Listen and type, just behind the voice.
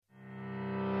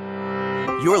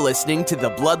You're listening to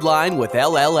The Bloodline with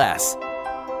LLS.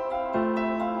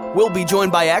 We'll be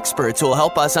joined by experts who will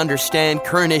help us understand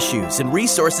current issues and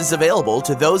resources available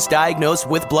to those diagnosed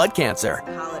with blood cancer.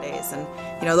 Holidays and,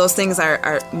 those things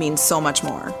mean so much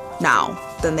more now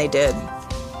than they did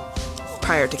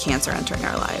prior to cancer entering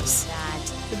our lives.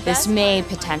 This may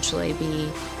potentially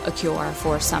be a cure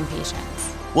for some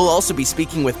patients. We'll also be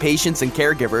speaking with patients and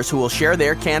caregivers who will share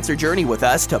their cancer journey with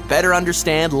us to better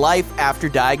understand life after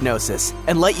diagnosis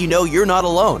and let you know you're not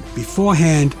alone.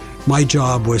 Beforehand, my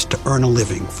job was to earn a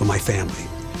living for my family.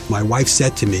 My wife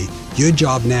said to me, your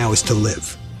job now is to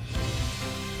live.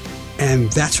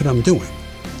 And that's what I'm doing.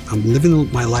 I'm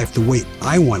living my life the way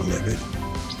I want to live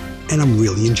it, and I'm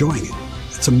really enjoying it.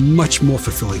 It's a much more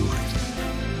fulfilling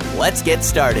life. Let's get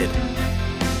started.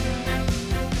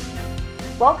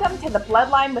 Welcome to The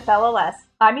Bloodline with LLS.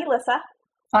 I'm Elissa.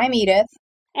 I'm Edith.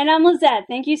 And I'm Lizette.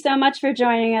 Thank you so much for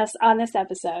joining us on this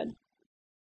episode.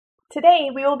 Today,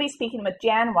 we will be speaking with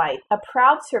Jan White, a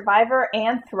proud survivor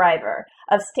and thriver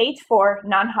of stage 4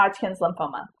 non-Hodgkin's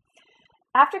lymphoma.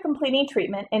 After completing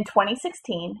treatment in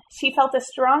 2016, she felt a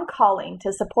strong calling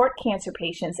to support cancer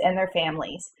patients and their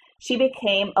families. She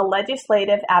became a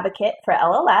legislative advocate for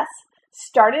LLS,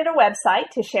 started a website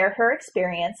to share her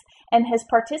experience, and has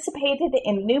participated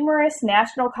in numerous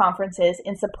national conferences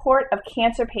in support of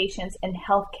cancer patients and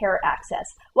healthcare access.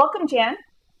 Welcome, Jan.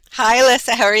 Hi,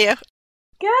 Alyssa. How are you?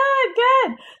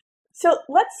 Good. So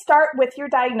let's start with your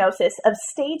diagnosis of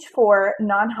stage 4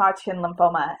 non-Hodgkin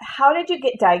lymphoma. How did you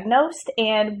get diagnosed,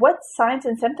 and what signs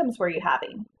and symptoms were you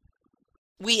having?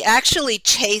 We actually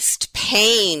chased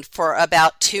pain for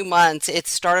about 2 months. It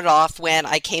started off when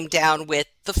I came down with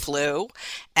the flu,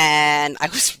 and I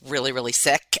was really, really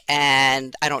sick,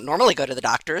 and I don't normally go to the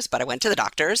doctors, but I went to the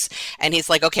doctors, and he's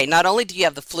like, okay, not only do you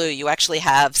have the flu, you actually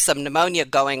have some pneumonia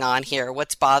going on here.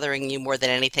 What's bothering you more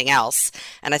than anything else?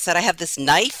 And I said, I have this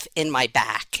knife in my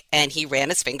back, and he ran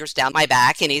his fingers down my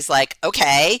back, and he's like,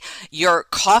 okay, you're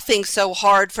coughing so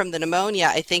hard from the pneumonia,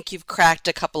 I think you've cracked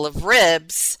a couple of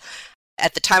ribs.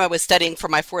 At the time I was studying for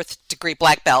my 4th degree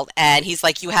black belt, and he's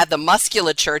like, you have the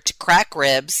musculature to crack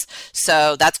ribs,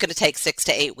 so that's going to take 6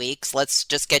 to 8 weeks. Let's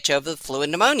just get you over the flu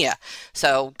and pneumonia.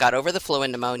 So got over the flu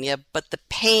and pneumonia, but the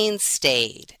pain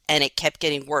stayed, and it kept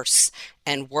getting worse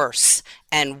and worse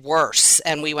and worse.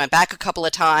 And we went back a couple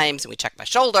of times, and we checked my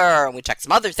shoulder, and we checked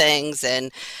some other things,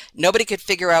 and nobody could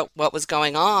figure out what was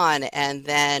going on. And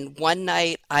then one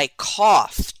night I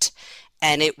coughed,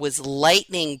 and it was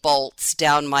lightning bolts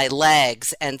down my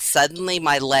legs, and suddenly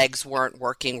my legs weren't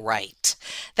working right.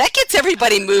 That gets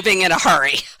everybody moving in a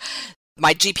hurry.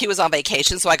 My GP was on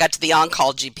vacation, so I got to the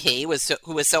on-call GP,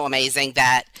 who was so amazing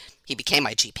that he became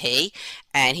my GP,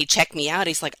 and he checked me out.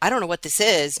 He's like, I don't know what this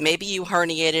is. Maybe you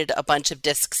herniated a bunch of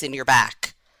discs in your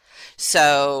back.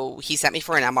 So he sent me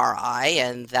for an MRI,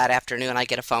 and that afternoon I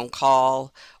get a phone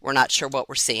call. We're not sure what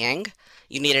we're seeing.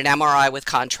 You need an MRI with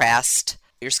contrast.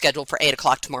 You're scheduled for 8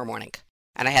 o'clock tomorrow morning.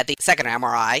 And I had the second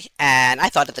MRI, and I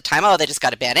thought at the time, oh, they just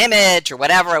got a bad image or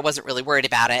whatever. I wasn't really worried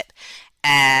about it.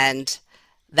 And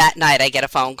that night I get a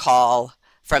phone call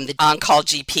from the on-call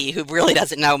GP, who really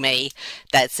doesn't know me,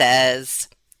 that says,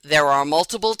 there are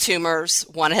multiple tumors.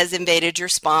 One has invaded your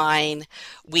spine.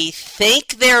 We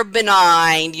think they're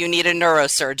benign. You need a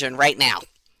neurosurgeon right now.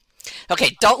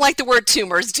 Okay, don't like the word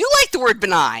tumors, do like the word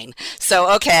benign.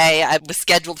 So, okay, I was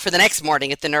scheduled for the next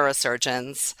morning at the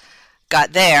neurosurgeon's.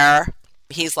 Got there.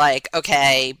 He's like,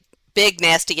 okay, big,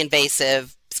 nasty,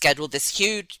 invasive, scheduled this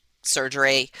huge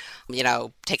surgery,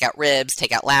 take out ribs,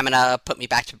 take out lamina, put me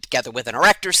back together with an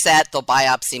erector set. They'll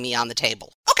biopsy me on the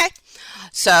table. Okay.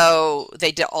 So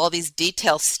they did all these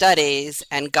detailed studies,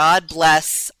 and God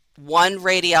bless one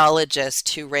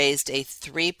radiologist who raised a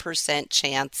 3%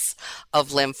 chance of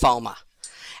lymphoma.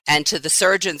 And to the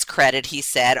surgeon's credit, he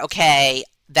said, okay,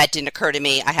 that didn't occur to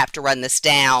me. I have to run this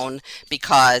down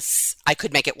because I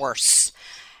could make it worse.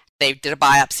 They did a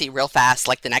biopsy real fast,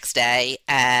 like the next day.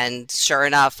 And sure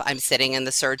enough, I'm sitting in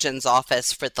the surgeon's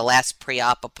office for the last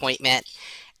pre-op appointment,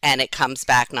 and it comes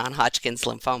back non-Hodgkin's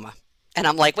lymphoma. And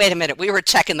I'm like, wait a minute, we were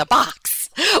checking the box.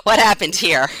 What happened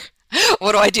here?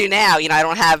 What do I do now? I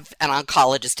don't have an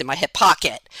oncologist in my hip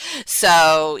pocket.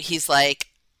 So he's like,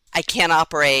 I can't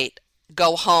operate.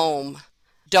 Go home.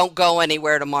 Don't go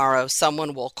anywhere tomorrow.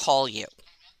 Someone will call you.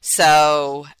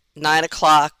 So 9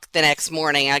 o'clock the next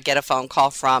morning, I get a phone call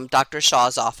from Dr.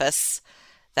 Shaw's office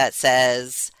that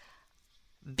says,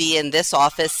 be in this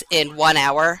office in 1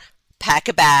 hour. Pack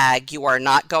a bag. You are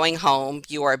not going home.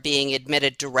 You are being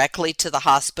admitted directly to the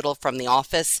hospital from the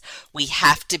office. We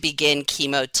have to begin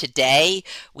chemo today.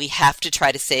 We have to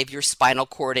try to save your spinal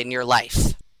cord and your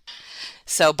life.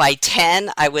 So by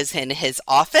 10, I was in his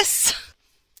office.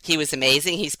 He was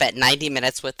amazing. He spent 90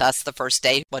 minutes with us the first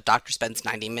day. What doctor spends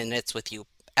 90 minutes with you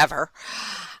ever?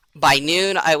 By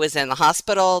noon, I was in the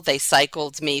hospital. They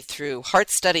cycled me through heart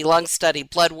study, lung study,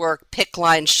 blood work, PICC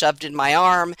line shoved in my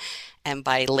arm. And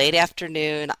by late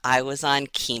afternoon, I was on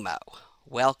chemo.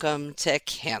 Welcome to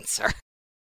cancer.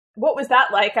 What was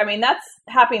that like? I mean, that's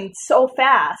happening so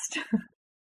fast.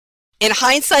 In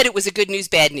hindsight, it was a good news,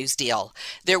 bad news deal.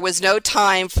 There was no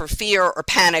time for fear or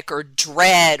panic or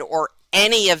dread or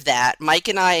any of that. Mike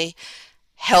and I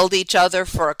held each other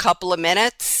for a couple of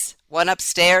minutes, went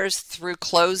upstairs, threw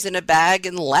clothes in a bag,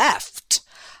 and left.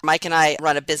 Mike and I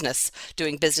run a business,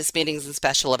 doing business meetings and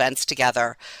special events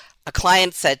together. A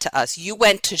client said to us, "You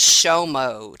went to show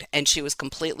mode," and she was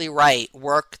completely right.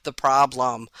 Work the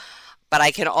problem. But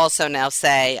I can also now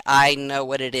say I know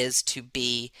what it is to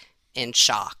be in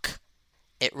shock.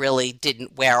 It really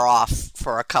didn't wear off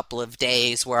for a couple of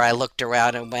days where I looked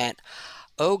around and went,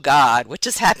 oh God, what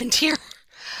just happened here?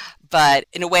 But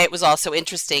in a way, it was also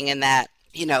interesting in that,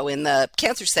 in the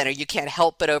cancer center, you can't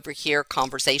help but overhear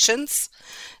conversations.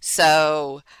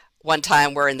 So one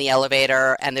time we're in the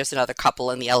elevator and there's another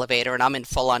couple in the elevator and I'm in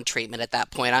full-on treatment at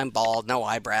that point. I'm bald, no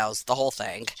eyebrows, the whole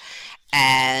thing.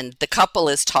 And the couple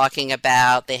is talking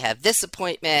about they have this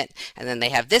appointment and then they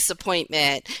have this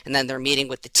appointment and then they're meeting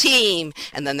with the team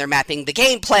and then they're mapping the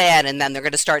game plan and then they're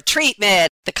going to start treatment.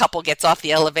 The couple gets off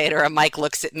the elevator and Mike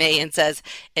looks at me and says,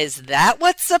 "Is that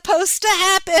what's supposed to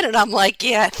happen?" And I'm like,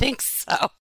 "Yeah, I think so."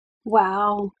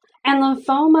 Wow. And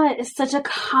lymphoma is such a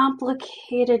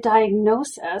complicated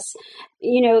diagnosis.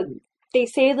 They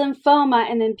say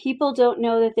lymphoma and then people don't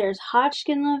know that there's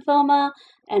Hodgkin lymphoma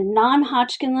and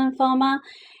non-Hodgkin lymphoma.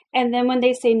 And then when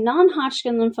they say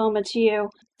non-Hodgkin lymphoma to you,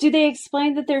 do they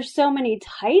explain that there's so many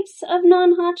types of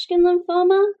non-Hodgkin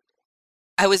lymphoma?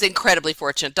 I was incredibly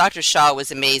fortunate. Dr. Shaw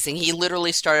was amazing. He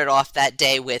literally started off that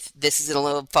day with, this is a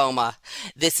lymphoma.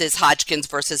 This is Hodgkin's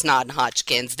versus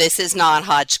non-Hodgkin's. This is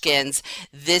non-Hodgkin's.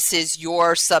 This is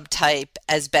your subtype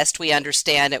as best we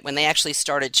understand it. When they actually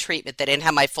started treatment, they didn't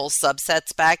have my full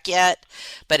subsets back yet.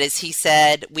 But as he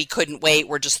said, we couldn't wait.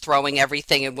 We're just throwing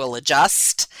everything and we'll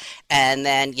adjust. And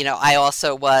then, I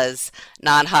also was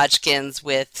non-Hodgkin's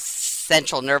with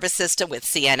central nervous system, with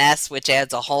CNS, which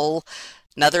adds a whole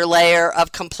another layer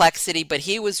of complexity, but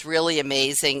he was really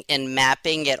amazing in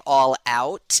mapping it all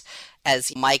out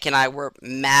as Mike and I were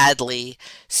madly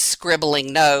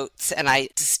scribbling notes. And I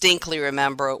distinctly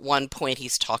remember at one point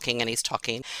he's talking and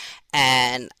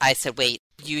I said, "Wait,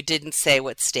 you didn't say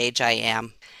what stage I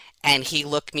am." And he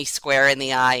looked me square in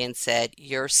the eye and said,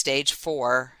 "You're stage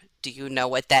 4. Do you know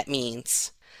what that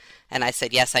means?" And I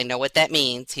said, "Yes, I know what that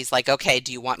means." He's like, "Okay,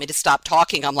 do you want me to stop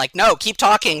talking?" I'm like, "No, keep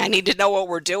talking. I need to know what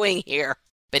we're doing here."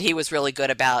 But he was really good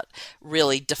about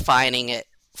really defining it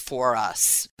for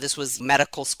us. This was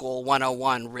medical school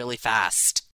 101 really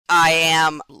fast. I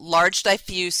am large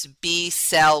diffuse B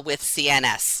cell with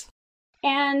CNS.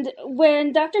 And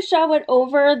when Dr. Shaw went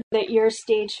over that you're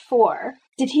stage 4,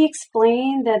 did he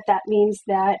explain that that means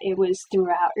that it was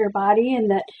throughout your body and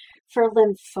that for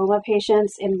lymphoma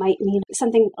patients, it might mean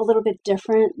something a little bit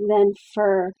different than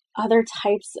for other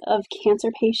types of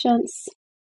cancer patients?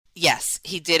 Yes,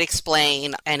 he did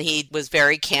explain, and he was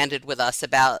very candid with us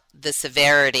about the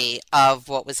severity of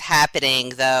what was happening,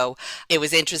 though it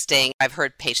was interesting. I've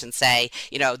heard patients say,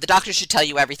 the doctor should tell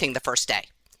you everything the first day.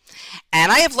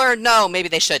 And I have learned, no, maybe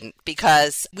they shouldn't,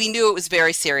 because we knew it was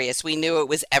very serious. We knew it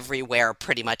was everywhere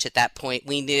pretty much at that point.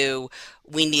 We knew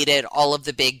we needed all of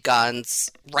the big guns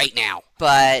right now.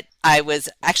 But I was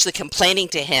actually complaining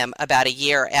to him about a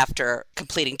year after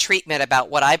completing treatment about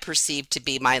what I perceived to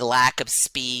be my lack of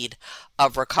speed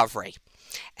of recovery.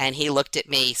 And he looked at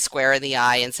me square in the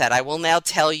eye and said, "I will now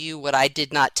tell you what I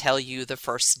did not tell you the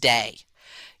first day.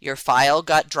 Your file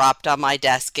got dropped on my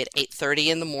desk at 8:30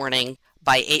 in the morning.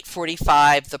 By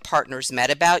 8:45, the partners met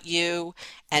about you,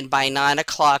 and by 9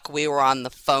 o'clock, we were on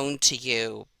the phone to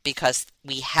you because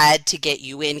we had to get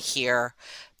you in here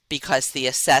because the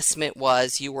assessment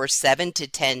was you were 7 to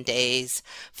 10 days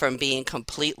from being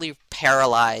completely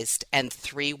paralyzed and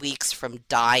 3 weeks from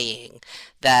dying.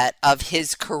 That of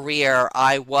his career,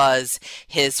 I was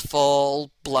his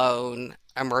full-blown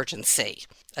emergency,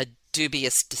 a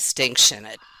dubious distinction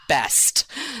at best.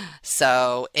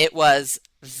 So it was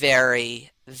very,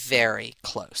 very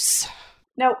close.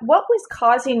 Now, what was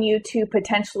causing you to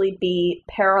potentially be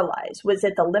paralyzed? Was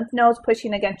it the lymph nodes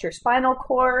pushing against your spinal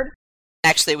cord?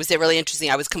 Actually, it was really interesting.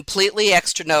 I was completely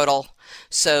extranodal.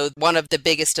 So one of the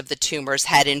biggest of the tumors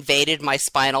had invaded my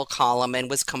spinal column and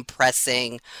was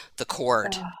compressing the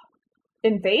cord.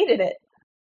 Invaded it?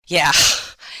 Yeah.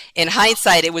 In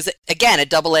hindsight, it was, again, a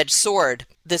double-edged sword.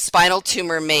 The spinal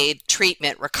tumor made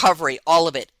treatment, recovery, all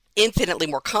of it infinitely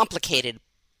more complicated.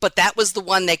 But that was the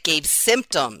one that gave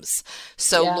symptoms.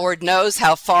 So Lord knows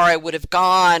how far I would have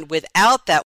gone without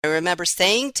that. I remember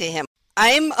saying to him,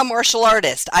 I'm a martial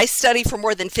artist. I study for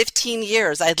more than 15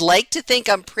 years. I'd like to think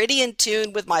I'm pretty in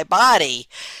tune with my body.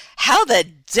 How the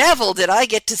devil did I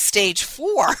get to stage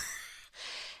 4?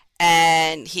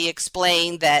 And he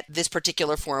explained that this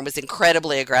particular form was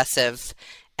incredibly aggressive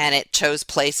and it chose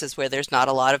places where there's not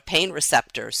a lot of pain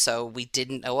receptors. So we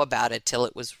didn't know about it till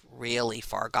it was really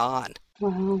far gone.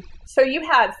 Wow. So you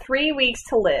had 3 weeks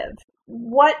to live.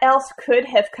 What else could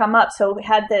have come up? So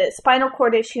had the spinal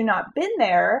cord issue not been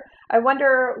there, I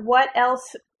wonder what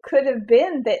else could have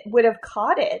been that would have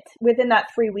caught it within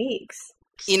that 3 weeks.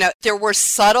 You know, there were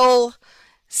subtle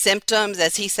symptoms,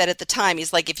 as he said at the time.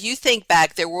 He's like, if you think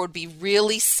back, there would be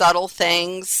really subtle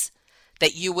things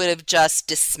that you would have just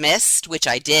dismissed, which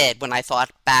I did when I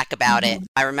thought back about it.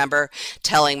 I remember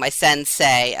telling my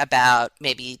sensei about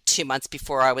maybe 2 months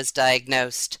before I was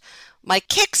diagnosed, my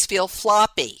kicks feel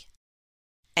floppy.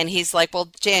 And he's like,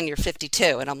 well, Jan, you're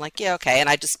 52. And I'm like, yeah, okay. And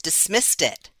I just dismissed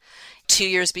it. 2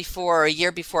 years before, or a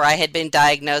year before, I had been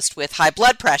diagnosed with high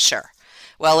blood pressure.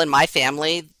 Well, in my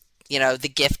family, you know, the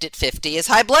gift at 50 is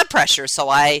high blood pressure. So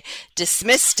I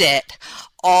dismissed it.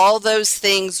 All those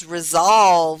things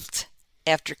resolved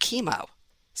after chemo.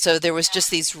 So there was just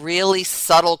these really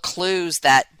subtle clues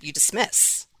that you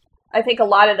dismiss. I think a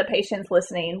lot of the patients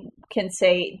listening can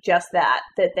say just that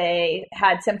they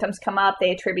had symptoms come up,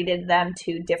 they attributed them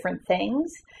to different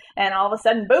things, and all of a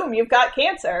sudden, boom, you've got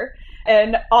cancer.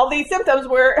 And all these symptoms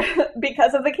were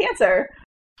because of the cancer.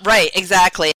 Right,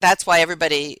 exactly. That's why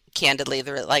everybody, candidly,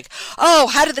 they're like, oh,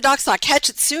 how did the docs not catch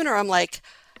it sooner? I'm like,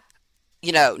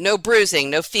 you know, no bruising,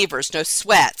 no fevers, no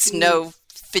sweats, no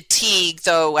fatigue,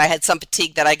 though I had some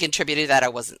fatigue that I contributed that I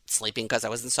wasn't sleeping because I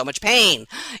was in so much pain.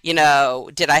 You know,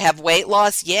 did I have weight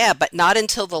loss? Yeah, but not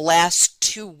until the last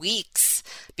 2 weeks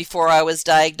before I was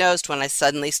diagnosed when I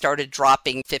suddenly started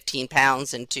dropping 15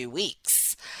 pounds in 2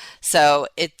 weeks. So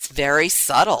it's very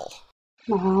subtle.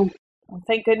 Wow. Well,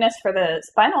 thank goodness for the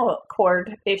spinal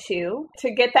cord issue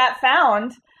to get that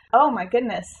found. Oh my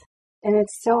goodness. And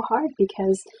it's so hard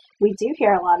because we do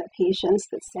hear a lot of patients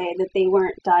that say that they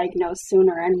weren't diagnosed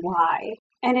sooner and why.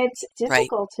 And it's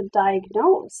difficult to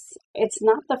diagnose. It's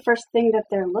not the first thing that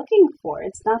they're looking for.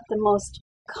 It's not the most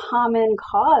common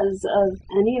cause of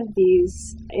any of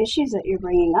these issues that you're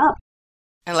bringing up.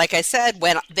 And like I said,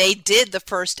 when they did the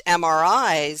first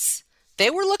MRIs,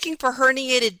 they were looking for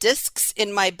herniated discs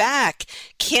in my back.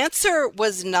 Cancer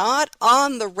was not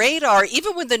on the radar,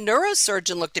 even when the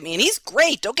neurosurgeon looked at me. And he's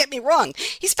great, don't get me wrong.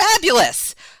 He's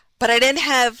fabulous. But I didn't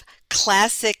have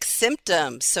classic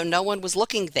symptoms, so no one was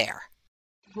looking there.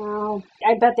 Well,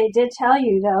 I bet they did tell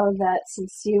you, though, that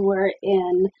since you were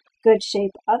in good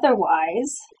shape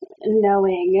otherwise,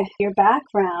 knowing your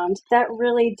background, that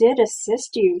really did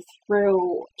assist you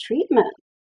through treatment.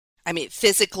 I mean,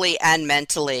 physically and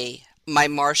mentally, my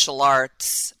martial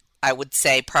arts, I would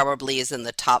say, probably is in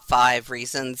the top 5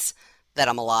 reasons that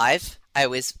I'm alive. I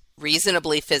was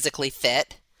reasonably physically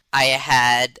fit. I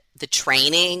had the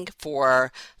training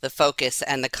for the focus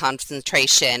and the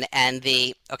concentration and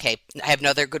I have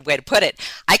no other good way to put it.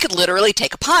 I could literally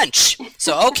take a punch.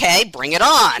 So, okay, bring it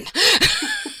on.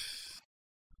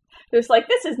 Just like,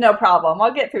 this is no problem.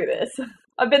 I'll get through this.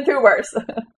 I've been through worse.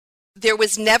 There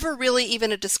was never really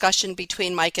even a discussion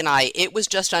between Mike and I. It was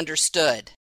just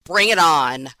understood. Bring it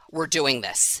on. We're doing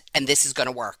this, and this is going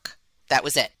to work. That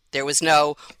was it. There was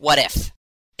no what if.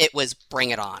 It was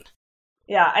bring it on.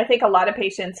 Yeah, I think a lot of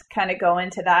patients kind of go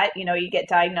into that. You know, you get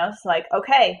diagnosed like,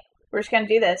 okay, we're just going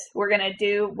to do this. We're going to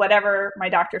do whatever my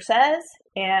doctor says,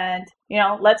 and, you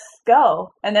know, let's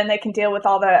go. And then they can deal with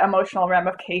all the emotional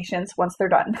ramifications once they're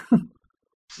done.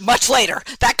 Much later.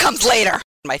 That comes later.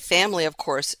 My family, of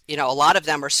course, you know, a lot of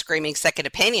them are screaming second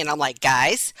opinion. I'm like,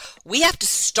 guys, we have to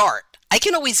start. I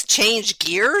can always change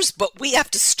gears, but we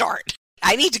have to start.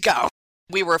 I need to go.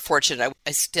 We were fortunate.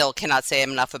 I still cannot say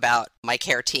enough about my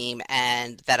care team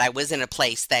and that I was in a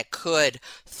place that could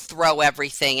throw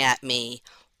everything at me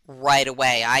right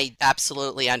away. I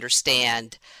absolutely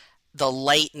understand the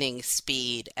lightning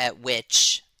speed at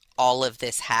which all of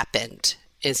this happened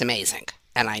is amazing.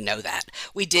 And I know that.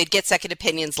 We did get second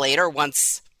opinions later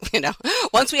once we had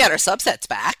our subsets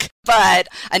back. But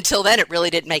until then, it really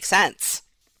didn't make sense.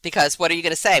 Because what are you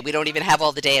going to say? We don't even have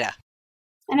all the data.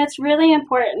 And it's really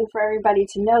important for everybody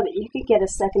to know that you could get a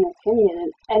second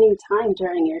opinion at any time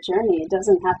during your journey. It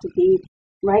doesn't have to be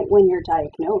right when you're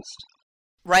diagnosed.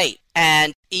 Right.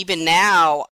 And even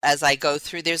now, as I go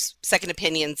through, there's second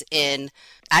opinions in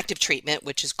active treatment,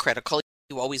 which is critical.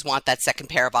 You always want that second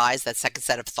pair of eyes, that second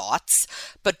set of thoughts.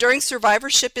 But during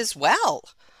survivorship as well,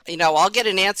 I'll get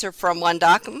an answer from one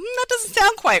doc, that doesn't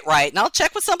sound quite right, and I'll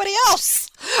check with somebody else.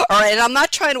 All right, and I'm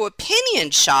not trying to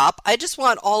opinion shop. I just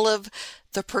want all of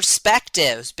the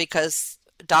perspectives because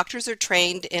doctors are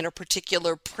trained in a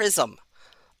particular prism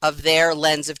of their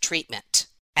lens of treatment.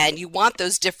 And you want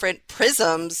those different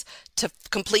prisms to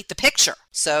complete the picture.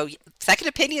 So second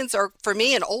opinions are, for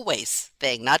me, an always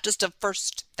thing, not just a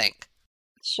first thing.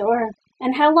 Sure.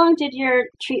 And how long did your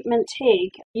treatment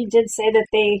take? You did say that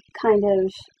they kind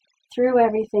of threw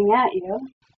everything at you.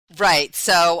 Right.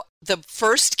 So the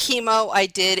first chemo I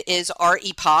did is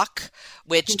REPOC,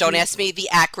 which don't ask me the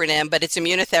acronym, but it's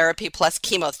immunotherapy plus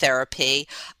chemotherapy.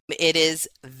 It is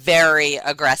very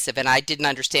aggressive, and I didn't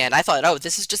understand. I thought,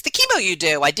 this is just the chemo you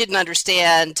do. I didn't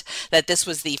understand that this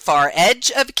was the far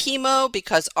edge of chemo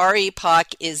because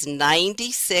REPOC is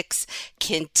 96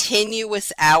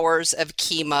 continuous hours of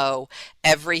chemo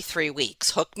every 3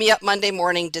 weeks. Hook me up Monday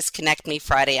morning, disconnect me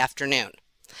Friday afternoon.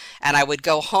 And I would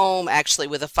go home actually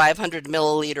with a 500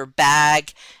 milliliter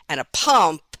bag and a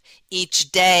pump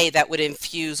each day that would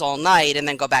infuse all night and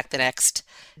then go back the next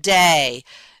day.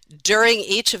 During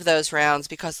each of those rounds,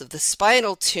 because of the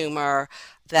spinal tumor,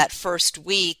 that first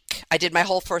week, I did my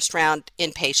whole first round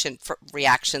inpatient for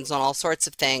reactions on all sorts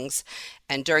of things.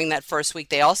 And during that first week,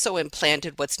 they also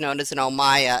implanted what's known as an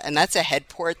Omaya, and that's a head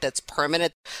port that's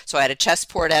permanent. So I had a chest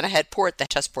port and a head port. The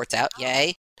chest port's out,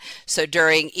 yay. So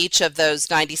during each of those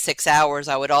 96 hours,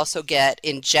 I would also get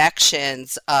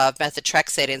injections of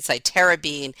methotrexate and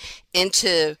cytarabine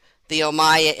into the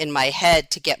Omaya in my head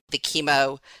to get the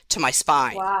chemo to my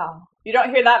spine. Wow. You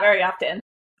don't hear that very often.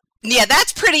 Yeah,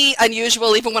 that's pretty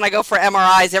unusual. Even when I go for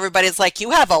MRIs, everybody's like,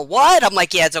 you have a what? I'm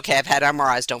like, yeah, it's okay. I've had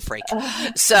MRIs. Don't freak.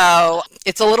 So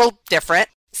it's a little different.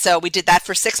 So we did that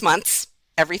for 6 months,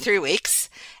 every 3 weeks.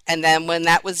 And then when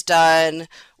that was done,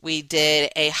 we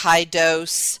did a high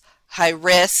dose, high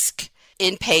risk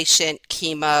inpatient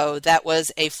chemo. That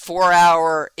was a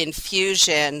 4-hour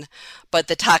infusion, but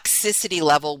the toxicity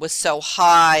level was so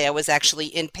high, I was actually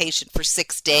inpatient for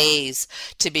 6 days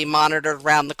to be monitored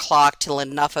around the clock till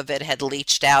enough of it had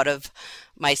leached out of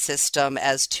my system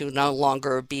as to no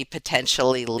longer be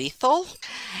potentially lethal.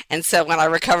 And so when I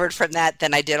recovered from that,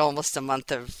 then I did almost a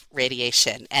month of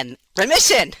radiation and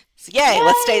remission. So yay,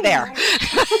 let's stay there.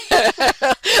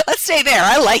 Let's stay there.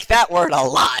 I like that word a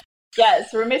lot.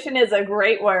 Yes, remission is a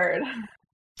great word.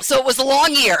 So it was a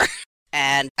long year.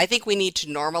 And I think we need to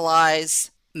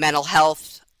normalize mental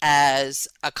health as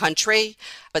a country,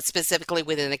 but specifically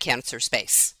within the cancer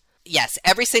space. Yes,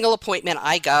 every single appointment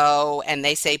I go and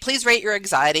they say, please rate your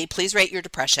anxiety, please rate your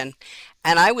depression.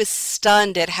 And I was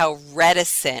stunned at how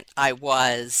reticent I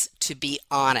was to be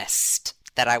honest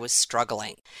that I was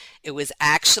struggling. It was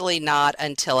actually not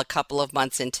until a couple of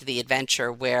months into the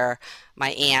adventure where my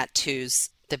aunt, who's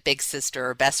the big sister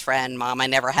or best friend, mom I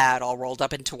never had, all rolled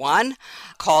up into one,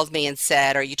 called me and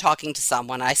said, are you talking to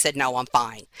someone? I said, no, I'm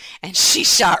fine. And she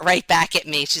shot right back at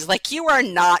me. She's like, you are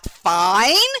not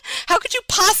fine? How could you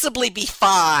possibly be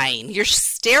fine? You're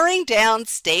staring down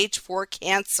stage 4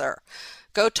 cancer.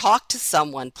 Go talk to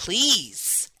someone,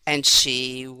 please. And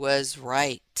she was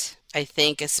right. I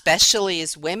think especially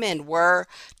as women, we're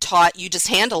taught you just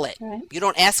handle it. Right. You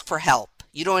don't ask for help.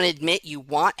 You don't admit you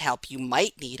want help. You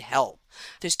might need help.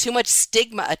 There's too much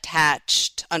stigma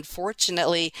attached,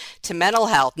 unfortunately, to mental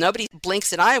health. Nobody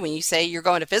blinks an eye when you say you're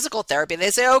going to physical therapy.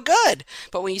 They say, oh, good.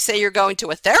 But when you say you're going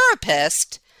to a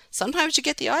therapist, sometimes you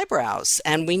get the eyebrows,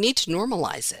 and we need to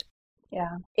normalize it.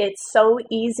 Yeah. It's so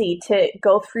easy to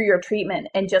go through your treatment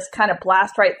and just kind of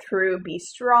blast right through, be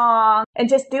strong, and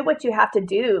just do what you have to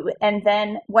do. And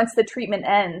then once the treatment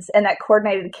ends and that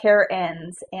coordinated care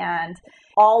ends and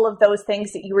all of those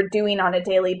things that you were doing on a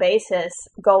daily basis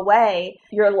go away,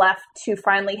 you're left to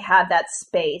finally have that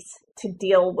space to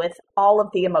deal with all of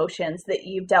the emotions that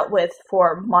you've dealt with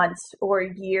for months or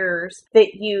years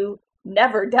that you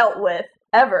never dealt with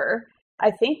ever. I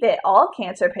think that all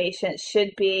cancer patients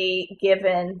should be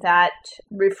given that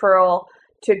referral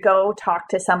to go talk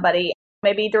to somebody.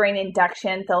 Maybe during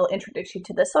induction, they'll introduce you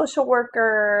to the social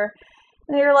worker.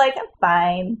 And you're like, I'm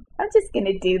fine. I'm just going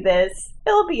to do this.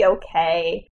 It'll be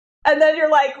okay. And then you're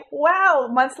like, wow,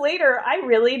 months later, I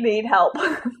really need help.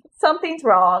 Something's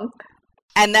wrong.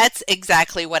 And that's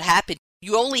exactly what happened.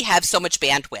 You only have so much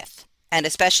bandwidth. And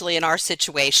especially in our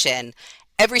situation,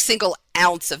 every single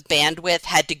ounce of bandwidth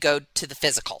had to go to the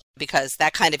physical because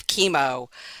that kind of chemo,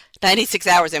 96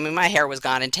 hours, I mean, my hair was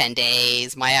gone in 10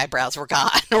 days. My eyebrows were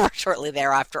gone shortly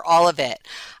thereafter, all of it.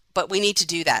 But we need to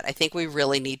do that. I think we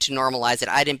really need to normalize it.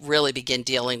 I didn't really begin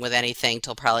dealing with anything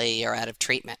till probably a year out of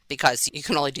treatment because you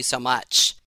can only do so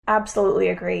much. Absolutely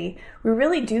agree. We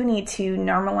really do need to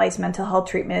normalize mental health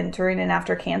treatment during and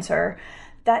after cancer.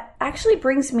 That actually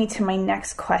brings me to my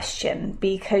next question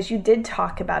because you did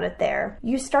talk about it there.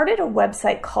 You started a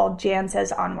website called Jan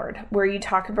Says Onward, where you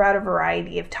talk about a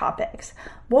variety of topics.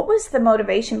 What was the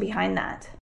motivation behind that?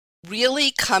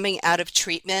 Really coming out of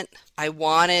treatment, I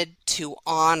wanted to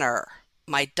honor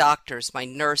my doctors, my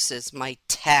nurses, my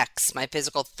techs, my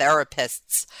physical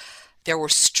therapists. There were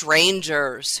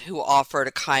strangers who offered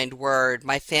a kind word,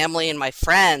 my family and my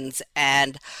friends,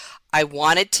 and I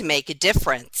wanted to make a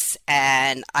difference.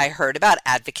 And I heard about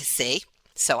Advocacy,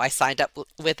 so I signed up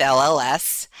with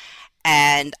LLS.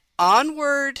 And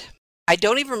Onward, I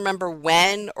don't even remember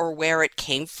when or where it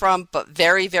came from, but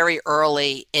very, very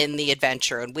early in the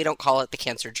adventure. And we don't call it the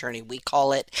cancer journey. We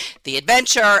call it the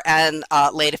adventure, and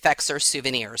late effects are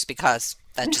souvenirs because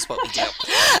that's just what we do.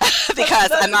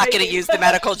 Because I'm not going to use the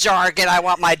medical jargon. I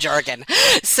want my jargon.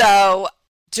 So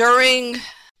during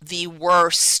the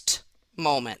worst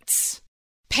moments,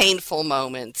 painful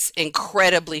moments,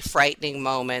 incredibly frightening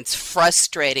moments,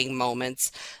 frustrating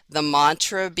moments, the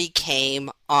mantra became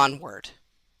onward.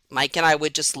 Mike and I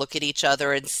would just look at each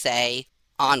other and say,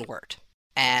 onward.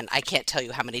 And I can't tell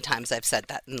you how many times I've said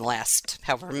that in the last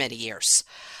however many years.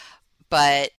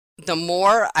 But the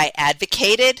more I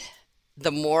advocated,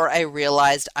 the more I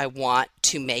realized I want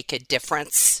to make a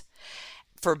difference.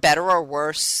 For better or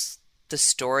worse, the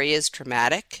story is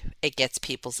dramatic. It gets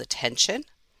people's attention.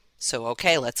 So,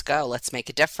 okay, let's go. Let's make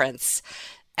a difference.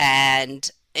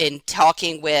 And in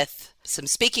talking with some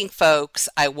speaking folks,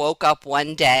 I woke up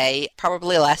one day,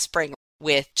 probably last spring,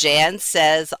 with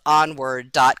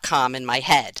jansaysonward.com in my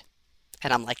head.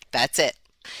 And I'm like, that's it.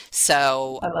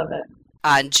 So I love it.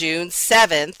 On June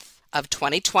 7th of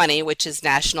 2020, which is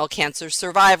National Cancer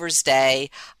Survivors Day,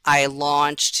 I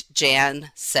launched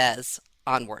Jan Says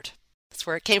Onward. That's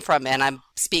where it came from. And I'm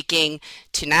speaking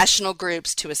to national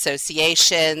groups, to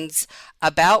associations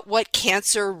about what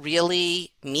cancer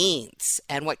really means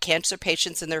and what cancer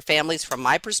patients and their families, from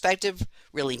my perspective,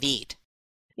 really need.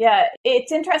 Yeah,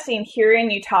 it's interesting hearing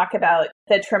you talk about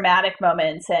the traumatic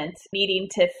moments and needing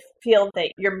to feel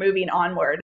that you're moving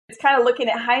onward. It's kind of looking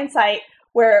at hindsight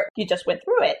where you just went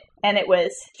through it and it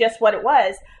was just what it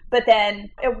was. But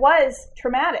then it was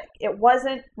traumatic. It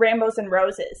wasn't rainbows and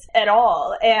roses at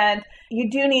all. And you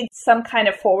do need some kind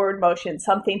of forward motion,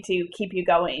 something to keep you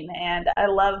going. And I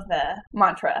love the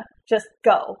mantra, just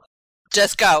go.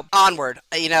 Just go, onward.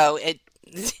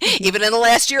 Even in the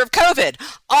last year of COVID,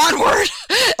 onward.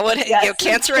 Yes.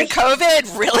 Cancer and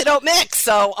COVID really don't mix,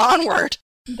 so onward.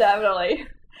 Definitely.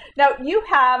 Now, you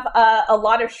have a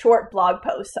lot of short blog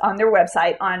posts on their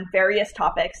website on various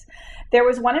topics. There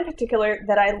was one in particular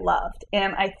that I loved,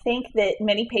 and I think that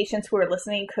many patients who are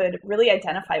listening could really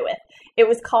identify with. It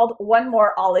was called One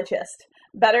More Ologist,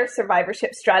 Better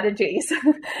Survivorship Strategies.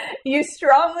 You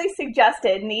strongly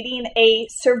suggested needing a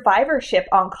survivorship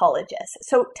oncologist.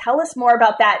 So tell us more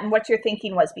about that and what your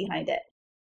thinking was behind it.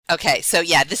 Okay, so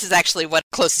yeah, this is actually what's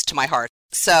closest to my heart.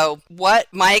 So what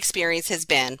my experience has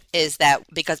been is that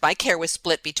because my care was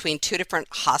split between two different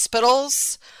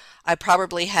hospitals, I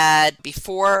probably had,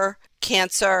 before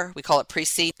cancer, we call it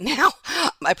pre-C now,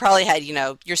 I probably had,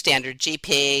 your standard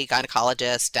GP,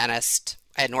 gynecologist, dentist.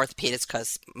 I had an orthopedist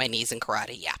because my knees and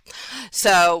karate, yeah.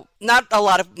 So not a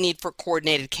lot of need for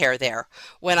coordinated care there.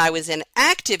 When I was in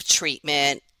active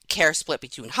treatment, care split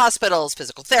between hospitals,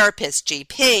 physical therapists,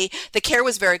 GP, the care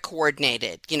was very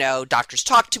coordinated. Doctors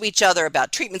talked to each other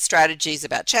about treatment strategies,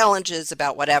 about challenges,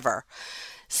 about whatever.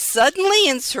 Suddenly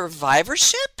in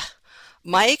survivorship,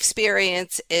 my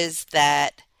experience is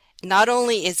that not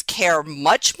only is care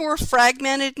much more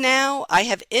fragmented now, I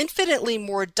have infinitely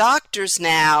more doctors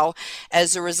now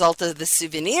as a result of the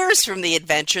souvenirs from the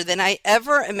adventure than I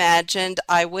ever imagined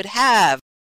I would have.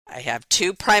 I have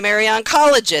 2 primary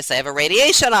oncologists. I have a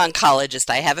radiation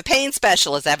oncologist. I have a pain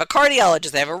specialist. I have a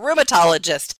cardiologist. I have a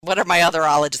rheumatologist. What are my other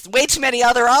ologists? Way too many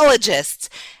other ologists.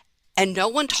 And no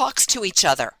one talks to each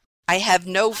other. I have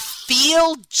no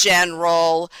field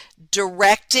general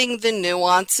directing the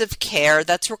nuance of care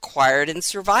that's required in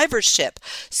survivorship.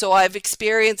 So I've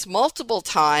experienced multiple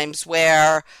times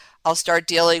where I'll start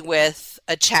dealing with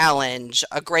a challenge.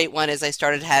 A great one is I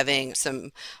started having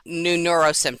some new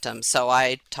neuro symptoms. So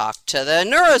I talked to the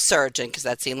neurosurgeon because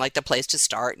that seemed like the place to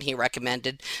start. And he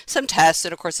recommended some tests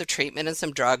and a course of treatment and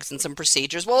some drugs and some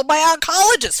procedures. Well, my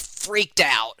oncologist freaked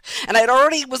out and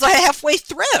was halfway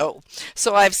through.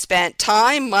 So I've spent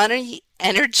time, money,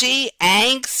 energy,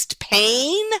 angst,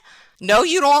 pain No,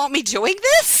 you don't want me doing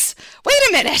this? Wait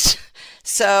a minute.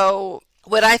 So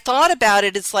when I thought about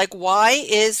it, it's like, why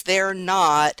is there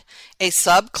not a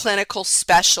subclinical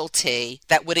specialty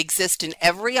that would exist in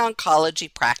every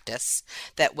oncology practice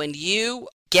that when you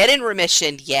get in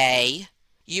remission, yay,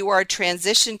 you are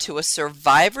transitioned to a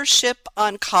survivorship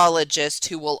oncologist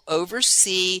who will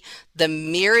oversee the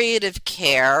myriad of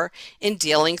care in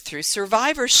dealing through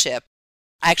survivorship.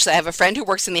 Actually, I have a friend who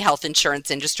works in the health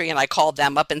insurance industry, and I called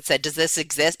them up and said, does this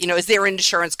exist? Is there an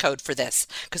insurance code for this?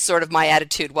 Because sort of my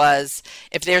attitude was,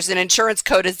 if there's an insurance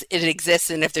code, it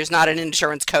exists, and if there's not an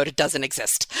insurance code, it doesn't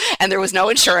exist. And there was no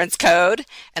insurance code.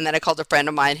 And then I called a friend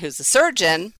of mine who's a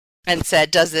surgeon and said,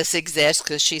 does this exist?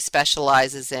 Because she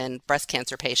specializes in breast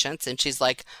cancer patients. And she's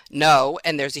like, no,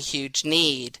 and there's a huge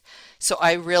need. So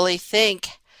I really think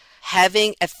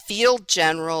having a field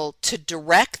general to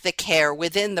direct the care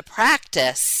within the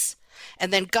practice,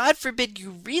 and then God forbid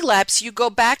you relapse, you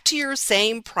go back to your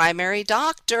same primary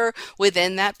doctor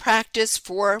within that practice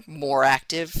for more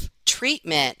active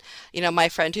treatment. My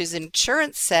friend who's in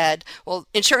insurance said, well,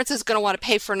 insurance is going to want to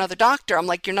pay for another doctor. I'm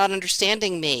like, you're not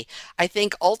understanding me. I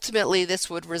think ultimately this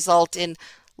would result in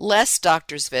less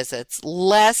doctor's visits,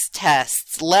 less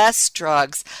tests, less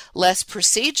drugs, less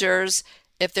procedures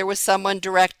if there was someone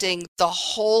directing the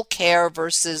whole care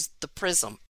versus the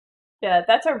prism. Yeah,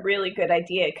 that's a really good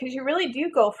idea, because you really do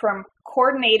go from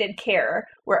coordinated care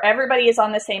where everybody is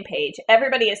on the same page,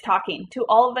 everybody is talking, to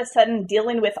all of a sudden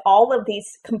dealing with all of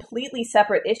these completely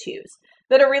separate issues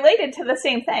that are related to the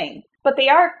same thing, but they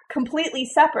are completely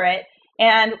separate.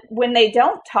 And when they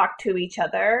don't talk to each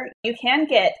other, you can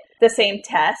get the same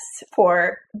tests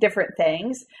for different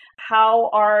things. How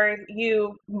are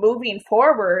you moving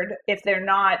forward if they're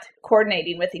not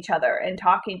coordinating with each other and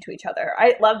talking to each other?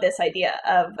 I love this idea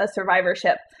of a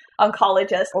survivorship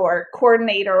oncologist or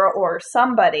coordinator or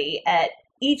somebody at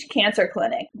each cancer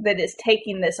clinic that is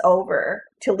taking this over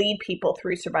to lead people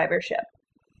through survivorship.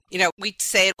 We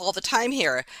say it all the time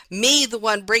here. Me, the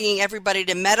one bringing everybody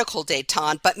to medical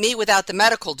détente, but me without the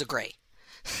medical degree.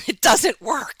 It doesn't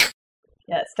work.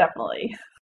 Yes, definitely.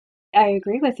 I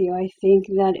agree with you. I think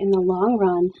that in the long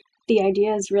run, the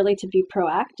idea is really to be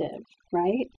proactive,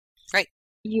 right? Right.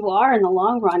 You are, in the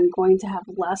long run, going to have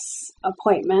less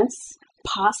appointments,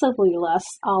 possibly less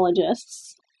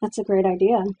ologists. That's a great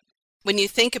idea. When you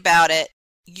think about it,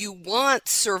 you want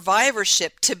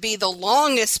survivorship to be the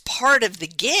longest part of the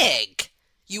gig.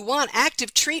 You want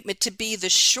active treatment to be the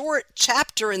short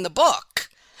chapter in the book.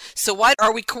 So why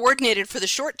are we coordinated for the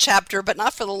short chapter but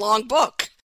not for the long book?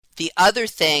 The other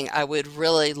thing I would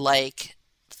really like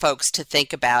folks to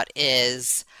think about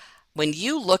is when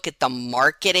you look at the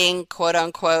marketing, quote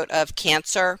unquote, of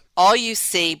cancer, all you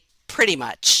see pretty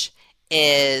much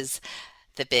is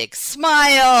the big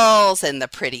smiles and the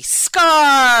pretty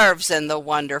scarves and the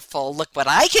wonderful look what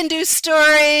I can do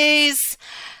stories.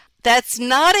 That's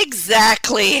not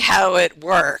exactly how it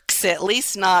works, at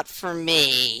least not for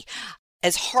me.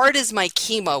 As hard as my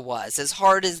chemo was, as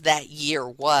hard as that year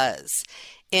was,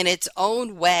 in its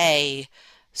own way,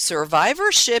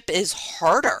 survivorship is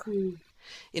harder.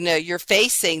 You're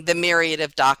facing the myriad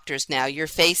of doctors now. You're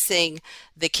facing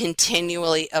the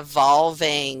continually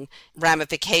evolving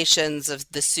ramifications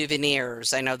of the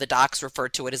souvenirs. I know the docs refer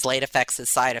to it as late effects as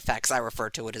side effects. I refer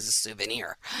to it as a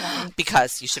souvenir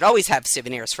because you should always have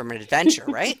souvenirs from an adventure,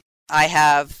 right? I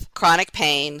have chronic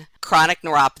pain, chronic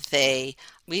neuropathy.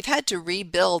 We've had to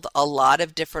rebuild a lot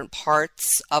of different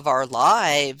parts of our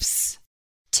lives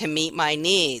to meet my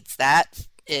needs. That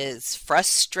is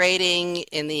frustrating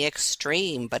in the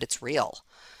extreme, but it's real.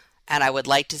 And I would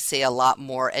like to see a lot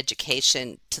more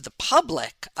education to the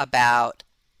public about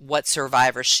what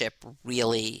survivorship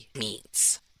really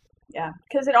means. Yeah,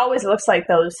 because it always looks like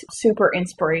those super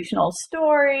inspirational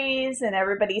stories and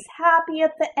everybody's happy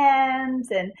at the end.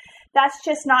 And that's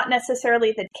just not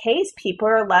necessarily the case. People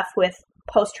are left with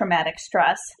post-traumatic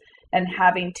stress and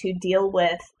having to deal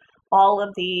with all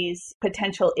of these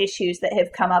potential issues that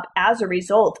have come up as a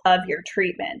result of your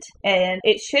treatment. And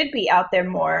it should be out there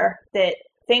more that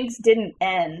things didn't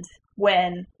end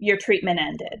when your treatment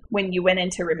ended, when you went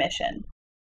into remission.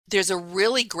 There's a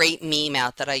really great meme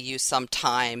out that I use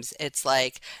sometimes. It's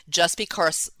like, just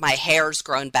because my hair's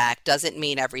grown back doesn't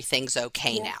mean everything's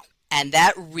okay now. And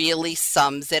that really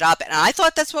sums it up. And I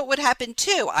thought that's what would happen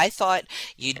too. I thought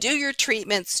you do your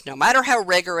treatments, no matter how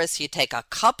rigorous, you take a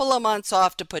couple of months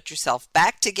off to put yourself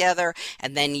back together,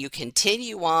 and then you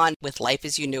continue on with life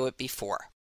as you knew it before.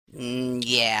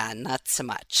 Yeah, not so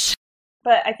much.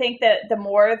 But I think that the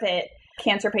more that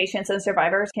cancer patients and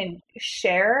survivors can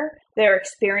share their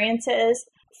experiences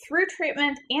through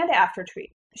treatment and after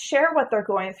treatment, share what they're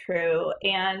going through,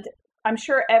 and I'm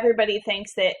sure everybody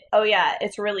thinks that, oh yeah,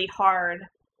 it's really hard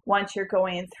once you're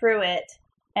going through it.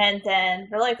 And then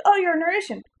they're like, oh, you're in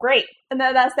remission. Great. And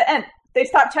then that's the end. They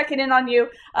stop checking in on you.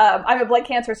 I'm a blood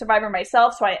cancer survivor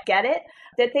myself, so I get it.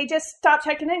 That they just stop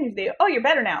checking in with you. Oh, you're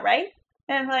better now, right?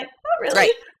 And I'm like, not really.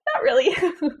 Right. Not really.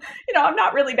 I'm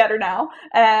not really better now.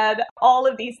 And all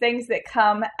of these things that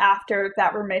come after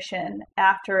that remission,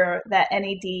 after that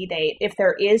NED date, if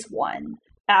there is one,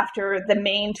 after the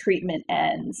main treatment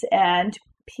ends, and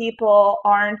people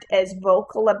aren't as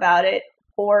vocal about it,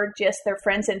 or just their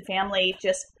friends and family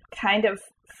just kind of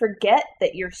forget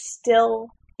that you're still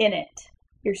in it.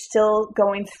 You're still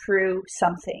going through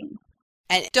something.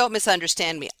 And don't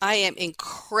misunderstand me. I am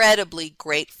incredibly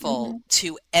grateful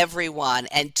to everyone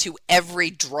and to every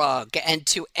drug and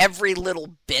to every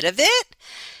little bit of it.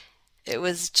 It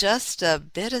was just a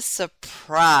bit of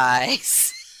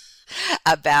surprise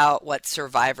about what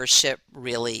survivorship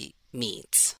really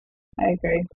means. I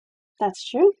agree. That's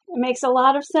true. It makes a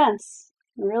lot of sense.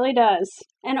 It really does.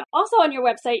 And also on your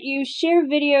website, you share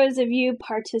videos of you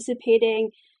participating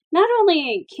not only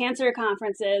in cancer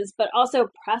conferences, but also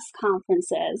press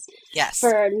conferences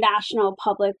for national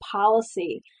public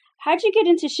policy. How'd you get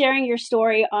into sharing your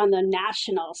story on the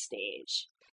national stage?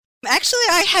 Actually,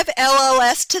 I have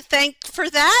LLS to thank for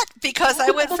that because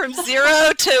I went from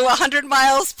 0 to 100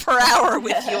 miles per hour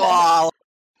with you all.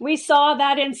 We saw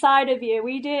that inside of you.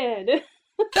 We did.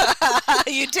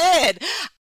 You did.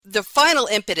 The final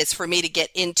impetus for me to get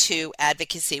into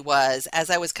advocacy was, as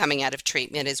I was coming out of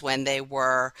treatment, is when they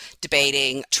were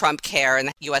debating Trump care in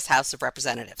the U.S. House of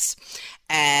Representatives.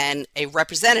 And a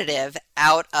representative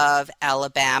out of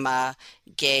Alabama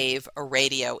gave a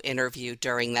radio interview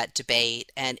during that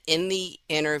debate. And in the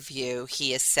interview,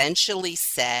 he essentially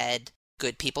said,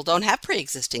 good people don't have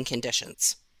pre-existing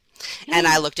conditions. And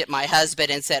I looked at my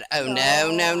husband and said, oh,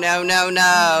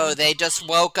 no. They just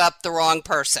woke up the wrong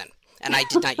person. And I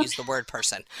did not use the word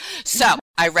person. So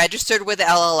I registered with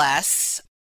LLS.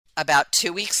 About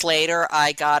 2 weeks later,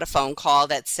 I got a phone call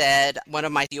that said one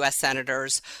of my U.S.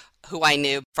 senators, who I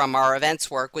knew from our events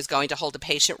work, was going to hold a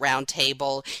patient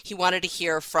roundtable. He wanted to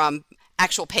hear from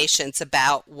actual patients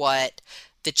about what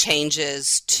the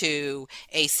changes to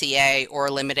ACA or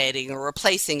eliminating or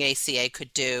replacing ACA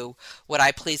could do. Would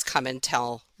I please come and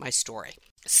tell my story?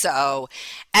 So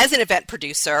as an event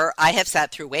producer, I have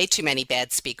sat through way too many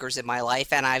bad speakers in my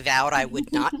life, and I vowed I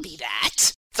would not be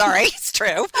that. Sorry, it's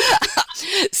true.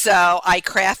 So I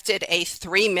crafted a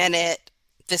 3-minute,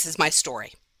 this is my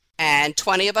story. And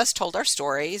 20 of us told our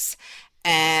stories.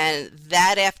 And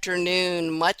that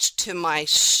afternoon, much to my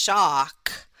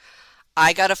shock,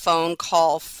 I got a phone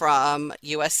call from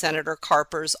U.S. Senator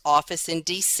Carper's office in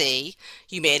D.C.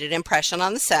 You made an impression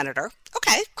on the senator.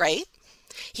 Okay, great.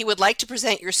 He would like to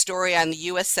present your story on the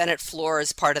U.S. Senate floor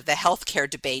as part of the healthcare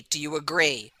debate. Do you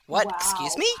agree? What? Wow.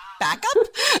 Excuse me? Back up?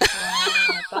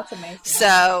 Wow, that's amazing.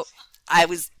 So I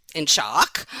was in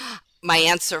shock.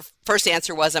 My first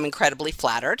answer was, I'm incredibly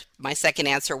flattered. My second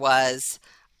answer was,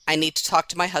 I need to talk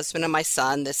to my husband and my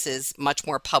son. This is much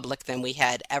more public than we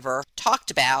had ever talked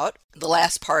about. The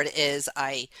last part is,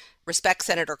 I respect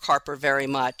Senator Carper very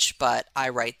much, but I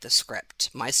write the script,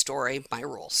 my story, my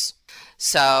rules.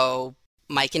 So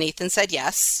Mike and Ethan said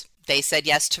yes. They said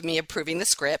yes to me approving the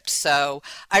script. So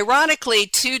ironically,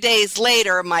 2 days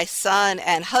later, my son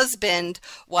and husband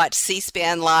watched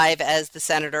C-SPAN live as the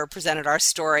senator presented our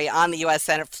story on the U.S.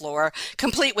 Senate floor,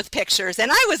 complete with pictures,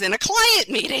 and I was in a client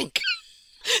meeting.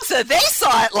 So they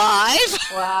saw it live.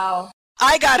 Wow.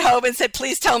 I got home and said,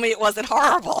 please tell me it wasn't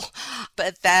horrible.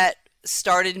 But that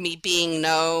started me being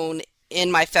known in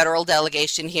my federal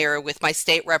delegation here with my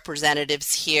state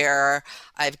representatives here.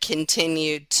 I've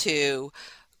continued to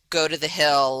go to the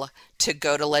Hill, to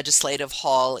go to Legislative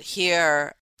Hall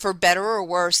here. For better or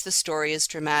worse, the story is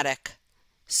dramatic.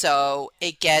 So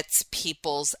it gets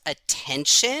people's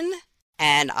attention,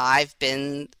 and I've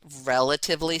been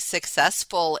relatively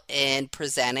successful in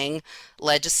presenting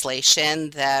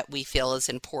legislation that we feel is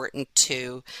important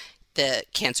to the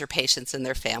cancer patients and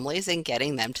their families and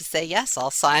getting them to say, yes, I'll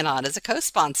sign on as a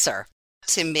co-sponsor.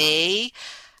 To me,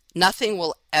 nothing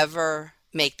will ever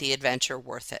make the adventure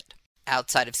worth it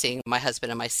outside of seeing my husband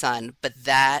and my son. But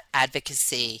that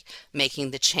advocacy,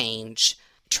 making the change,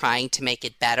 trying to make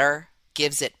it better,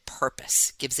 gives it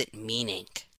purpose, gives it meaning.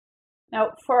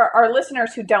 Now, for our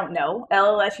listeners who don't know,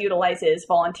 LLS utilizes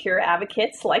volunteer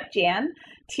advocates like Jan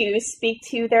to speak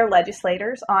to their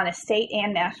legislators on a state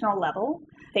and national level.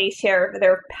 They share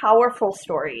their powerful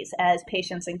stories as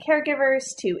patients and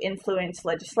caregivers to influence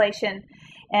legislation,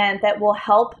 and that will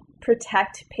help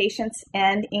protect patients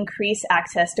and increase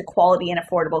access to quality and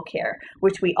affordable care,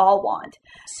 which we all want.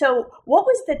 So what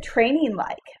was the training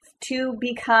like to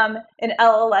become an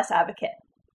LLS advocate?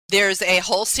 There's a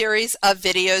whole series of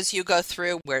videos you go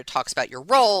through where it talks about your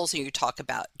roles and you talk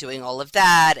about doing all of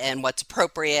that and what's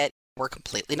appropriate. We're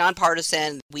completely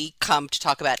nonpartisan. We come to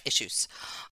talk about issues.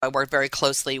 I work very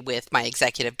closely with my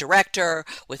executive director,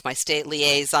 with my state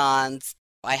liaisons.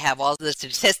 I have all the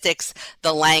statistics,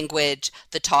 the language,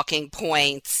 the talking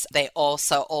points. They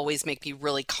also always make me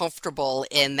really comfortable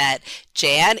in that,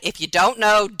 Jan, if you don't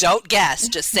know, don't guess.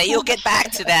 Just say you'll get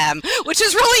back to them, which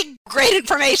is really great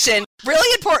information.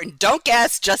 Really important. Don't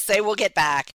guess. Just say we'll get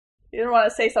back. You didn't want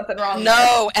to say something wrong.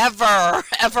 No, ever.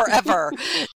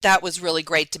 That was really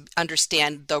great to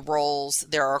understand the roles.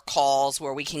 There are calls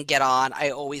where we can get on. I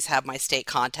always have my state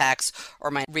contacts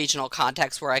or my regional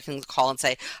contacts where I can call and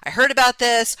say, I heard about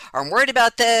this, or I'm worried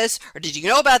about this, or did you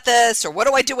know about this, or what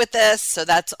do I do with this? So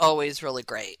that's always really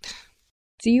great.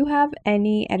 Do you have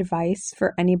any advice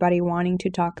for anybody wanting to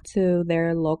talk to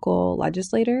their local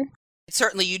legislator?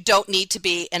 Certainly, you don't need to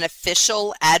be an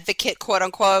official advocate, quote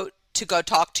unquote, to go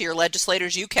talk to your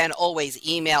legislators. You can always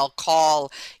email, call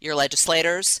your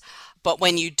legislators. But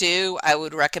when you do, I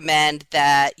would recommend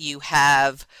that you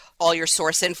have all your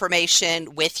source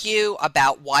information with you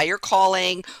about why you're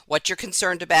calling, what you're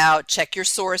concerned about. Check your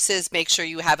sources. Make sure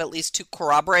you have at least 2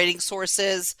 corroborating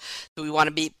sources. We want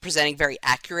to be presenting very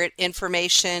accurate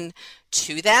information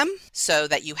to them so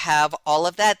that you have all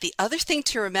of that. The other thing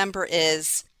to remember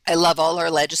is I love all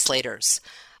our legislators.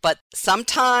 But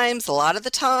sometimes, a lot of the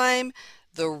time,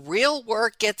 the real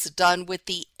work gets done with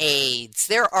the aides.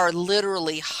 There are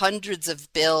literally hundreds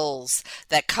of bills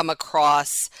that come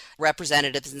across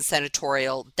representatives and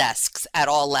senatorial desks at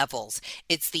all levels.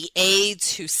 It's the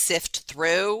aides who sift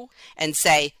through and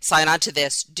say, sign on to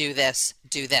this, do this,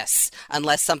 do this,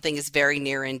 unless something is very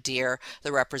near and dear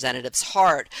the representative's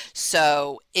heart.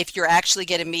 So if you're actually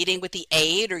get a meeting with the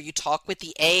aide or you talk with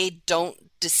the aide,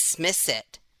 don't dismiss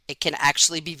it. It can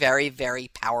actually be very, very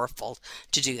powerful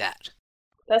to do that.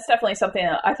 That's definitely something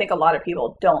that I think a lot of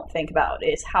people don't think about,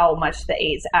 is how much the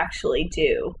aides actually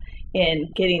do in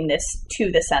getting this to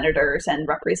the senators and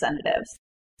representatives.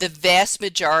 The vast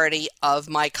majority of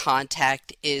my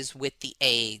contact is with the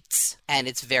aides, and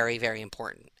it's very, very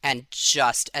important, and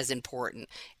just as important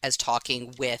as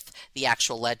talking with the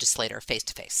actual legislator face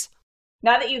to face.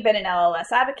 Now that you've been an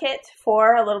LLS advocate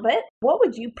for a little bit, what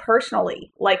would you personally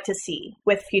like to see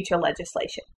with future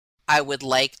legislation? I would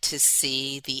like to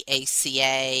see the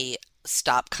ACA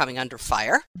stop coming under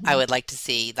fire. I would like to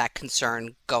see that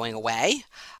concern going away.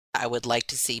 I would like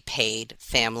to see paid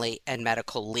family and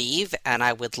medical leave, and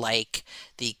I would like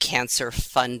the cancer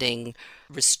funding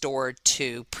restored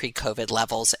to pre-COVID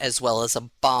levels, as well as a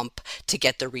bump to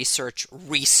get the research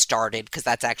restarted, because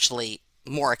that's actually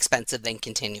more expensive than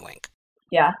continuing.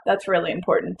 Yeah, that's really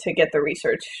important to get the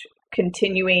research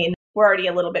continuing. We're already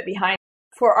a little bit behind.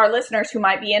 For our listeners who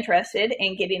might be interested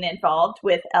in getting involved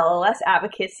with LLS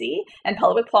advocacy and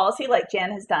public policy like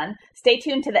Jan has done, stay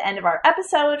tuned to the end of our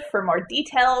episode for more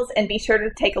details, and be sure to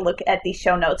take a look at the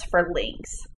show notes for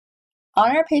links.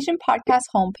 On our patient podcast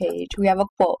homepage, we have a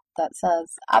quote that says,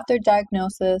 "After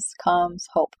diagnosis comes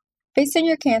hope." Based on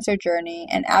your cancer journey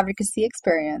and advocacy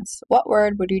experience, what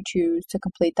word would you choose to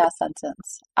complete that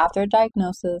sentence? After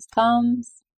diagnosis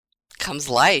comes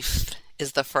life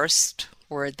is the first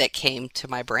word that came to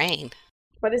my brain.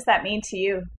 What does that mean to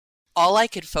you? All I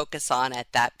could focus on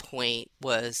at that point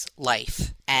was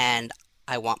life. And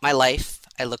I want my life.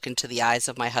 I look into the eyes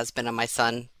of my husband and my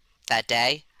son that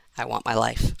day. I want my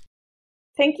life.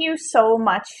 Thank you so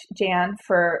much, Jan,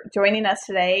 for joining us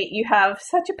today. You have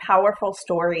such a powerful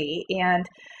story, and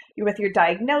with your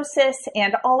diagnosis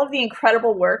and all of the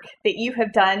incredible work that you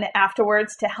have done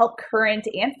afterwards to help current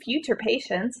and future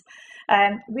patients.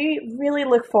 We really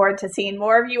look forward to seeing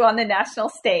more of you on the national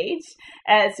stage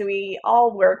as we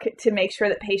all work to make sure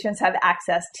that patients have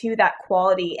access to that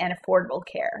quality and affordable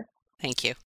care. Thank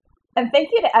you. And thank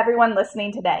you to everyone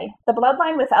listening today. The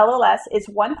Bloodline with LLS is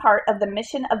one part of the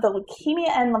mission of the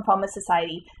Leukemia and Lymphoma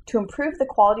Society to improve the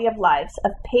quality of lives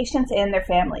of patients and their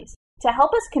families. To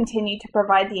help us continue to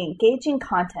provide the engaging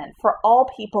content for all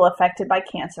people affected by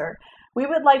cancer, we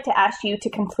would like to ask you to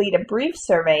complete a brief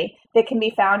survey that can be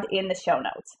found in the show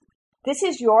notes. This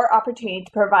is your opportunity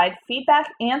to provide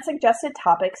feedback and suggested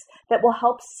topics that will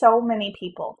help so many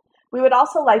people. We would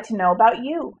also like to know about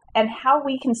you and how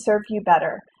we can serve you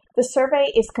better. The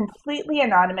survey is completely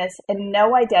anonymous and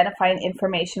no identifying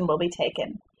information will be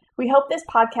taken. We hope this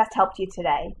podcast helped you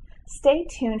today. Stay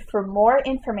tuned for more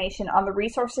information on the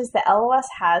resources that LLS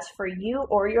has for you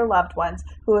or your loved ones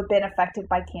who have been affected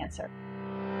by cancer.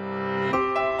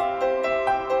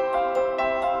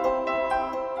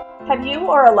 Have you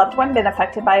or a loved one been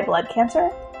affected by blood cancer?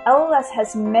 LLS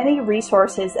has many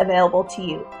resources available to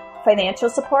you: financial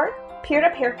support,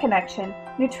 peer-to-peer connection,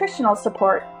 nutritional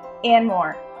support, and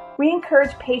more. We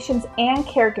encourage patients and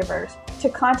caregivers to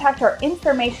contact our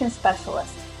information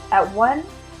specialist at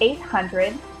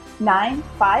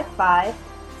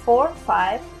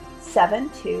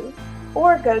 1-800-955-4572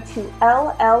 or go to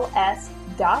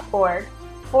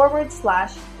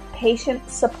lls.org/patient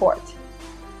support.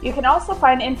 You can also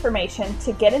find information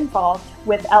to get involved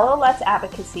with LLS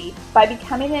Advocacy by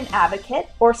becoming an advocate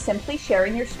or simply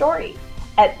sharing your story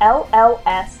at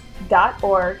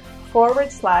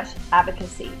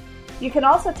lls.org/advocacy. You can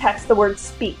also text the word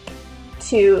SPEAK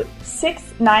to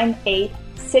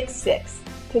 69866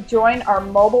 to join our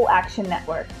mobile action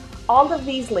network. All of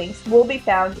these links will be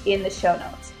found in the show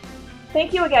notes.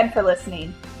 Thank you again for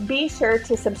listening. Be sure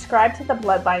to subscribe to The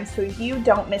Bloodline so you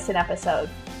don't miss an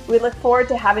episode. We look forward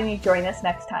to having you join us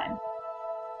next time.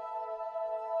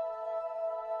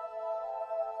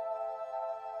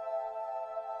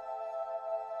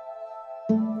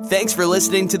 Thanks for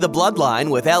listening to The Bloodline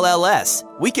with LLS.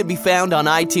 We can be found on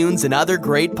iTunes and other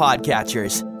great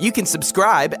podcatchers. You can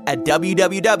subscribe at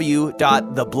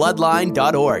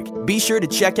www.thebloodline.org. Be sure to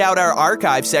check out our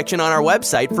archive section on our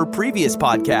website for previous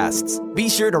podcasts. Be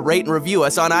sure to rate and review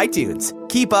us on iTunes.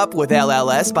 Keep up with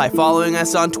LLS by following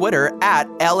us on Twitter at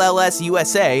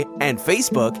LLSUSA and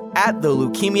Facebook at the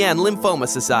Leukemia and Lymphoma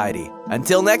Society.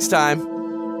 Until next time.